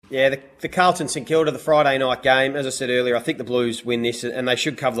Yeah, the Carlton St Kilda, the Friday night game, as I said earlier, I think the Blues win this and they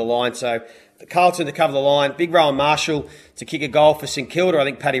should cover the line. So the Carlton to cover the line, Big Rowan Marshall to kick a goal for St Kilda. I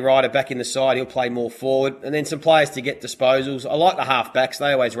think Paddy Ryder back in the side, he'll play more forward. And then some players to get disposals. I like the half-backs,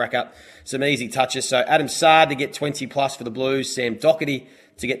 they always rack up some easy touches. So Adam Sard to get 20 plus for the Blues, Sam Doherty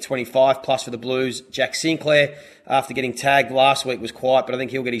to get 25 plus for the Blues. Jack Sinclair, after getting tagged last week, was quiet, but I think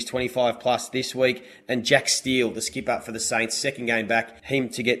he'll get his 25 plus this week. And Jack Steele, the skipper for the Saints, second game back, him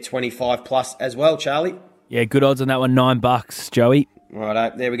to get 25 plus as well, Charlie. Yeah, good odds on that one, $9, Joey.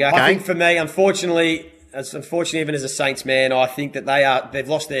 Righto, there we go. Okay. I think for me, unfortunately even as a Saints man, I think that they've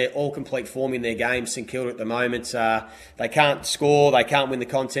lost their all-complete form in their game, St Kilda at the moment. They can't score, they can't win the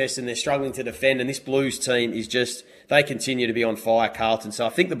contest, and they're struggling to defend. And this Blues team is just, they continue to be on fire, Carlton. So I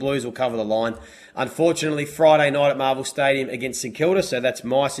think the Blues will cover the line. Unfortunately, Friday night at Marvel Stadium against St Kilda, so that's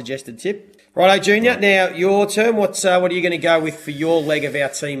my suggested tip. Righto, Junior, now your turn. What are you going to go with for your leg of our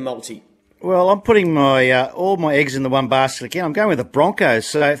team multi? Well, I'm putting my all my eggs in the one basket again. I'm going with the Broncos.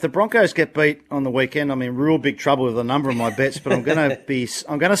 So if the Broncos get beat on the weekend, I'm in real big trouble with a number of my bets. But I'm going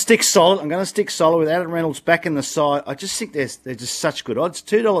to stick solid. I'm going to stick solid with Adam Reynolds back in the side. I just think they're just such good odds.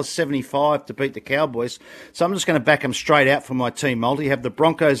 $2.75 to beat the Cowboys. So I'm just going to back them straight out for my team multi. Have the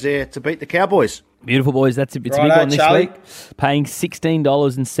Broncos there to beat the Cowboys. Beautiful, boys. It's a big one this week. Paying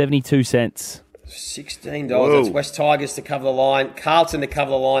 $16.72. $16. That's West Tigers to cover the line, Carlton to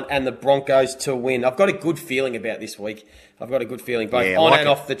cover the line, and the Broncos to win. I've got a good feeling about this week. I've got a good feeling, both on and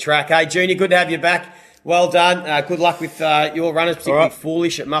off the track. Hey, Junior, good to have you back. Well done. Good luck with your runners, particularly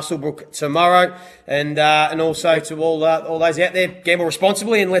Foolish at Muswellbrook tomorrow. And also to all those out there, gamble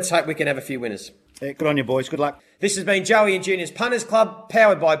responsibly, and let's hope we can have a few winners. Yeah, good on you, boys. Good luck. This has been Joey and Junior's Punters Club,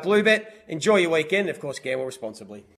 powered by Bluebet. Enjoy your weekend. Of course, gamble responsibly.